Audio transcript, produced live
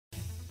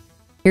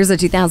Here's a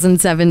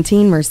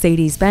 2017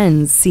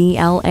 Mercedes-Benz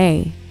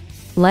CLA.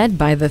 Led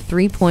by the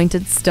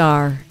three-pointed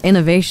star,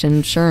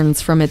 innovation churns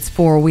from its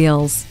four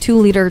wheels,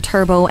 2-liter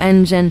turbo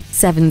engine,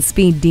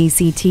 7-speed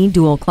DCT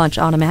dual-clutch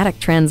automatic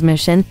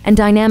transmission, and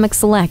dynamic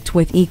select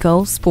with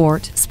Eco,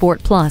 Sport,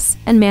 Sport Plus,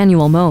 and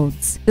manual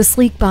modes. The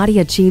sleek body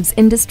achieves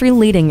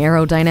industry-leading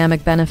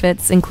aerodynamic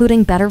benefits,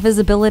 including better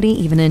visibility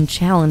even in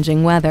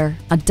challenging weather.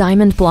 A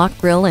diamond block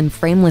grille and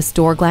frameless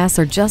door glass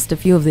are just a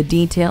few of the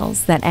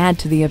details that add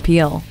to the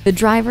appeal. The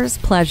driver's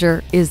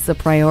pleasure is the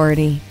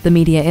priority. The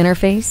media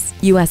interface,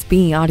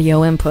 USB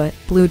audio input,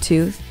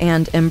 Bluetooth,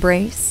 and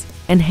Embrace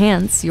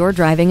enhance your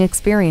driving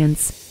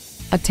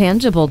experience. A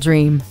tangible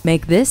dream.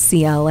 Make this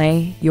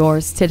CLA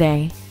yours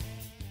today.